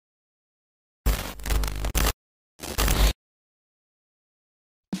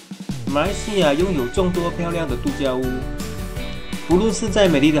马来西亚拥有众多漂亮的度假屋，无论是在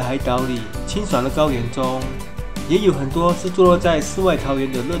美丽的海岛里、清爽的高原中，也有很多是坐落在世外桃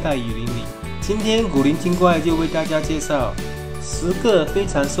源的热带雨林里。今天古灵精怪就为大家介绍10个非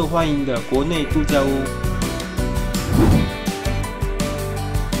常受欢迎的国内度假屋。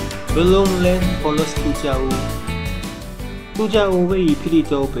Belum Rainforest 度假屋，度假屋位于霹雳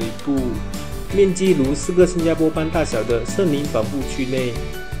州北部，面积如4个新加坡般大小的森林保护区内。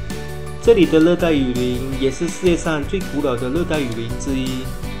这里的热带雨林也是世界上最古老的热带雨林之一，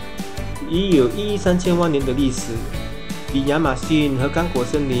已有1亿3000万年的历史，比亚马逊和刚果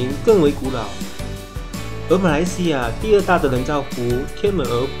森林更为古老。而马来西亚第2大的人造湖天门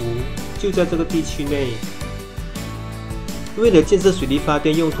鹅湖就在这个地区内。为了建设水力发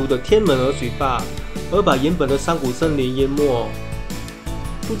电用途的天门鹅水坝，而把原本的山谷森林淹没。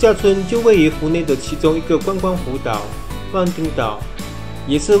度假村就位于湖内的其中一个观光湖岛万丁岛，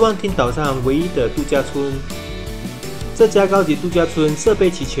也是万丁岛上唯一的度假村。这家高级度假村设备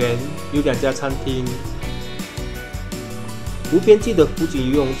齐全，有2家餐厅，无边际的湖景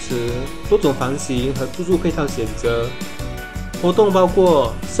游泳池，多种房型和住宿配套选择。活动包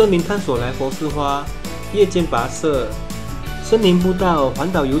括森林探索来佛寺花、夜间跋涉、森林步道、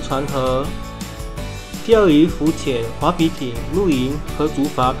环岛游船河、钓鱼、浮潜、滑皮艇、露营和竹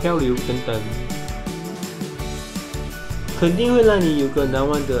筏漂流等等，肯定会让你有个难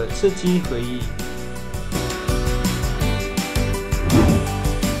忘的刺激回忆。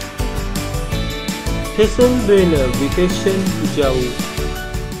Casabrina 度假屋，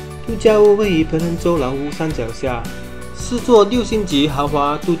度假屋位于彭亨州老屋山脚下，是座6星级豪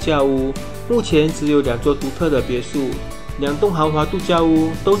华度假屋，目前只有2座独特的别墅。2栋豪华度假屋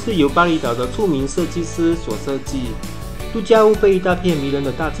都是由巴厘岛的著名设计师所设计。度假屋被一大片迷人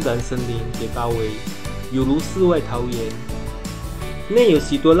的大自然森林给包围，犹如世外桃源。内有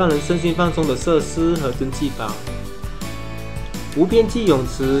许多让人身心放松的设施和蒸汽房。无边际泳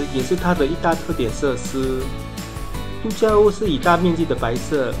池也是它的一大特点设施。度假屋是以大面积的白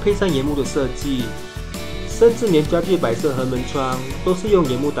色配上原木的设计，甚至连家具摆设和门窗都是用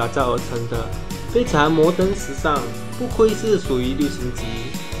原木打造而成的，非常摩登时尚，不愧是属于6星级。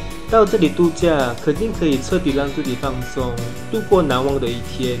到这里度假肯定可以彻底让自己放松，度过难忘的一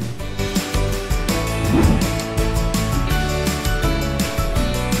天。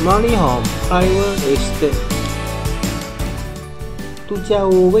Awanmulan Resort 度假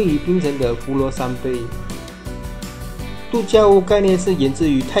屋位于槟城的福罗山背。度假屋概念是源自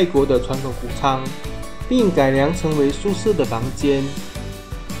于泰国的传统谷仓，并改良成为舒适的房间。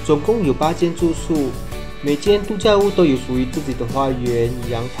总共有8间住宿，每间度假屋都有属于自己的花园与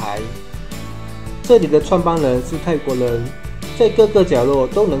阳台。这里的创办人是泰国人，在各个角落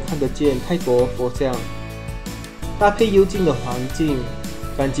都能看得见泰国佛像，搭配幽静的环境，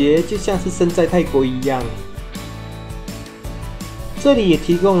感觉就像是身在泰国一样。这里也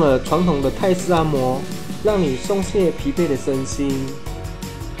提供了传统的泰式按摩，让你松懈疲惫的身心。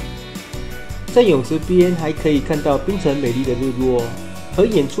在泳池边还可以看到槟城美丽的日落，和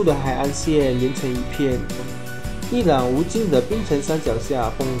远处的海岸线连成一片，一览无尽的槟城山脚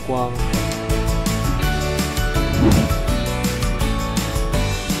下风光。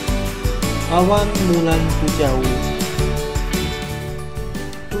Awanmulan度假屋，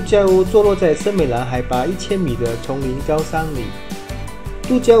度假屋坐落在森美兰海拔1000米的丛林高山里。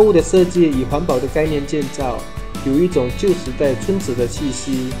度假屋的设计以环保的概念建造，有一种旧时代村子的气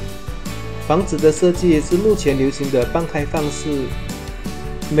息。房子的设计是目前流行的半开放式，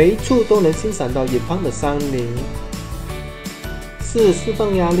每一处都能欣赏到远方的山林，是释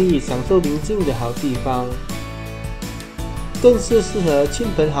放压力、享受宁静的好地方，更是适合亲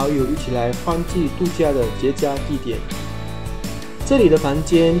朋好友一起来欢聚度假的绝佳地点。这里的房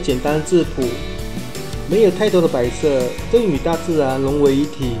间简单质朴，没有太多的摆设，更与大自然融为一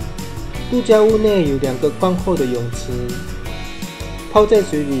体。度假屋内有2个宽阔的泳池，泡在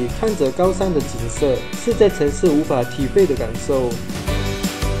水里看着高山的景色，是在城市无法体会的感受。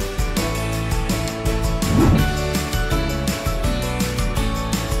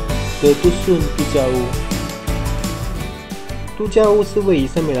Dusun 度假屋，度假屋是位于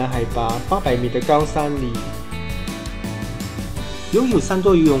森美兰海拔800米的高山里，拥有3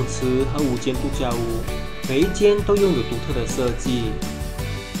座游泳池和5间度假屋，每一间都拥有独特的设计。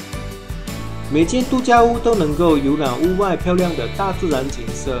每间度假屋都能够游览屋外漂亮的大自然景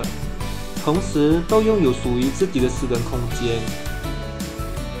色，同时都拥有属于自己的私人空间。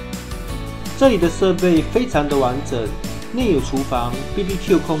这里的设备非常的完整，内有厨房、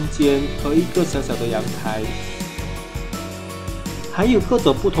BBQ 空间和一个小小的阳台，还有各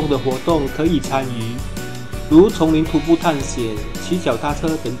种不同的活动可以参与，如丛林徒步探险、骑脚踏车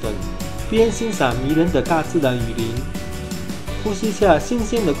等等。边欣赏迷人的大自然雨林，呼吸下新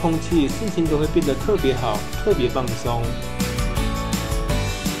鲜的空气，心情都会变得特别好，特别放松。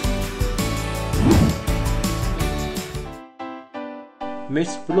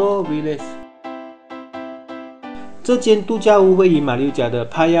Masbro Village， 这间度假屋位于马六甲的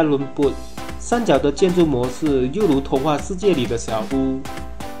帕亚伦布，三角的建筑模式犹如童话世界里的小屋。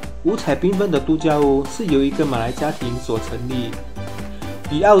五彩缤纷的度假屋是由一个马来家庭所成立，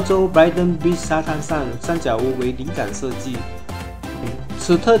以澳洲 Batang Beach 沙滩上三角屋为灵感设计，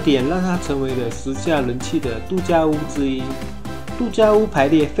此特点让它成为了时下人气的度假屋之一。度假屋排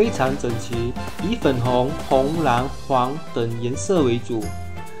列非常整齐，以粉红、红、蓝、黄等颜色为主，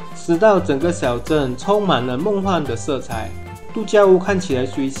使到整个小镇充满了梦幻的色彩。度假屋看起来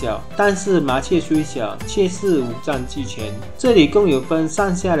虽小，但是麻雀虽小，却是五脏俱全。这里共有分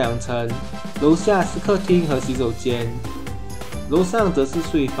上下两层，楼下是客厅和洗手间，楼上则是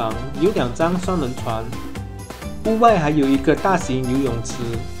睡房，有2张双人床。屋外还有一个大型游泳池。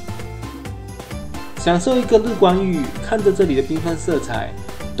享受一个日光浴，看着这里的缤纷色彩，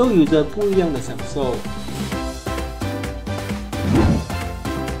都有着不一样的享受。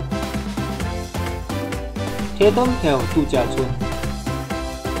Tadom 度假村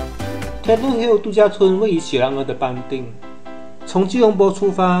 ，Tadom 度假村位于雪兰莪的邦丁，从吉隆坡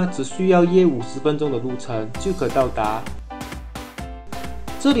出发，只需要约50分钟的路程就可到达。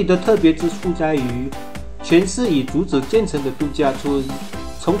这里的特别之处在于，全是以竹子建成的度假村，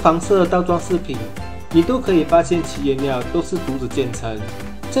从房舍到装饰品，你都可以发现其原料都是竹子建成。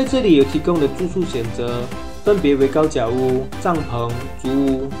在这里有提供的住宿选择，分别为高脚屋、帐篷、竹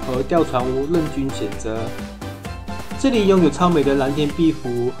屋和吊床屋，任君选择。这里拥有超美的蓝天碧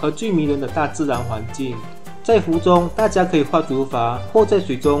湖和最迷人的大自然环境。在湖中，大家可以划竹筏，或在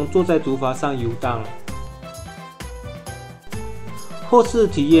水中坐在竹筏上游荡，或是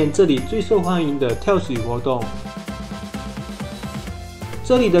体验这里最受欢迎的跳水活动。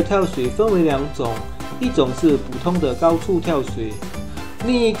这里的跳水分为2种，一种是普通的高处跳水，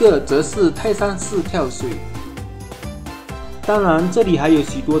另一个则是泰山式跳水。当然，这里还有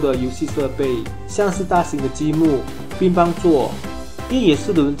许多的游戏设备，像是大型的积木、乒乓座、越野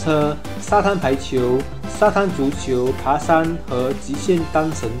式轮车、沙滩排球、沙滩足球、爬山和极限单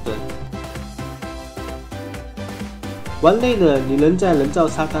绳等。玩累了，你能在人造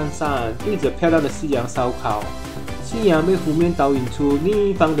沙滩上对着漂亮的夕阳烧烤，夕阳被湖面导引出另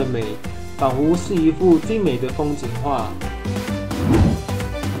一方的美，仿佛是一幅最美的风景画。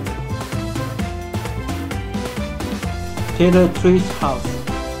Terra House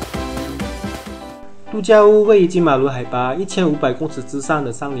度假屋位于金马仑海拔1500公尺之上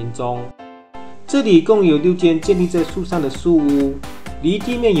的山林中，这里共有6间建立在树上的树屋，离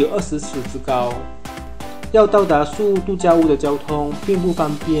地面有20尺之高。要到达树屋度假屋的交通并不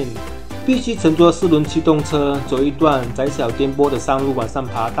方便，必须乘坐4轮驱动车走一段窄小颠簸的山路往上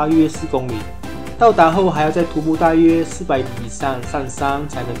爬，大约4公里。到达后还要再徒步大约400米以上上山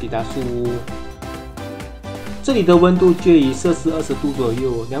才能抵达树屋。这里的温度介于摄氏20度左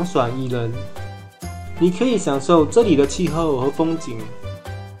右，凉爽宜人。你可以享受这里的气候和风景，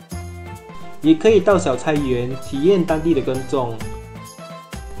也可以到小菜园体验当地的耕种，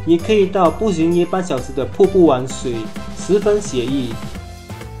也可以到步行约半小时的瀑布玩水，十分写意。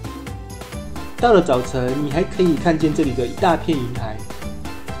到了早晨，你还可以看见这里的一大片云海，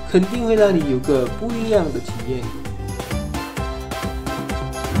肯定会让你有个不一样的体验。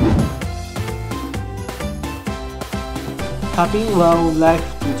Tabin Wildlife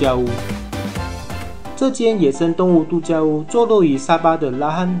度假屋，这间野生动物度假屋坐落于沙巴的拉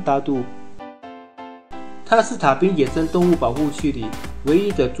罕达杜，它是塔宾野生动物保护区里唯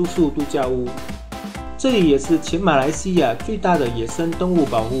一的住宿度假屋，这里也是全马来西亚最大的野生动物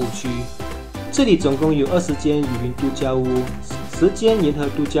保护区。这里总共有20间雨林度假屋、10间沿河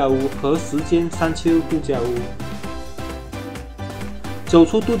度假屋和10间山丘度假屋。走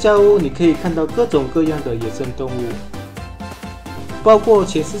出度假屋，你可以看到各种各样的野生动物，包括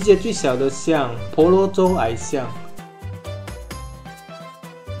全世界最小的象婆罗洲矮象，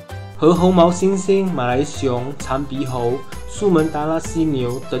和红毛猩猩、马来熊、长鼻猴、苏门答腊犀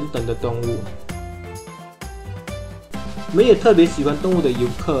牛等等的动物。没有特别喜欢动物的游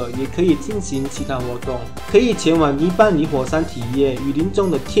客，也可以进行其他活动，可以前往泥巴泥火山体验雨林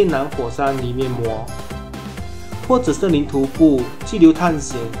中的天然火山泥面膜，或者森林徒步、激流探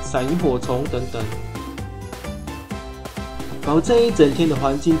险、赏萤火虫等等。保证一整天的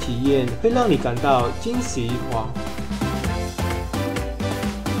环境体验会让你感到惊喜一狂。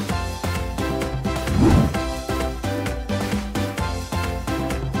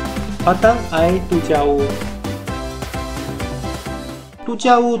Batang 度假屋，度度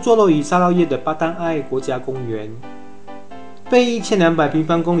假屋坐落于沙捞越的巴当艾国家公园，被1200平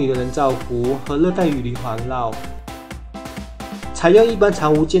方公里的人造湖和热带雨林环绕。采用一般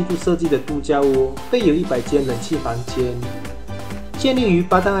长屋建筑设计的度假屋，备有100间冷气房间。建立于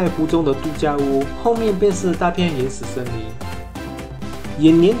巴当艾湖中的度假屋，后面便是大片原始森林。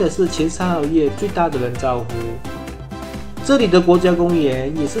眼连的是全沙捞越最大的人造湖。这里的国家公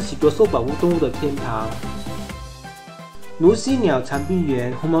园也是许多受保护动物的天堂，如犀鸟、长臂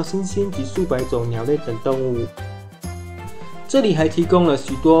猿、红毛猩猩及数百种鸟类等动物。这里还提供了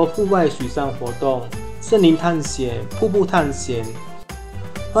许多户外水上活动，森林探险、瀑布探险、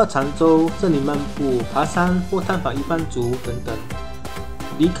划长舟、森林漫步、爬山或探访一般族等等。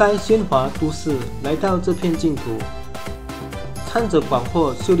离开喧哗都市，来到这片净土，看着广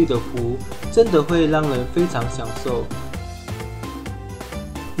阔秀丽的湖，真的会让人非常享受。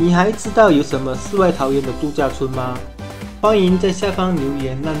你还知道有什么世外桃源的度假村吗？欢迎在下方留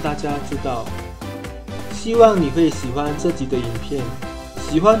言让大家知道。希望你会喜欢这集的影片，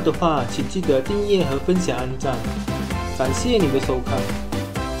喜欢的话请记得订阅和分享按赞。感谢你的收看。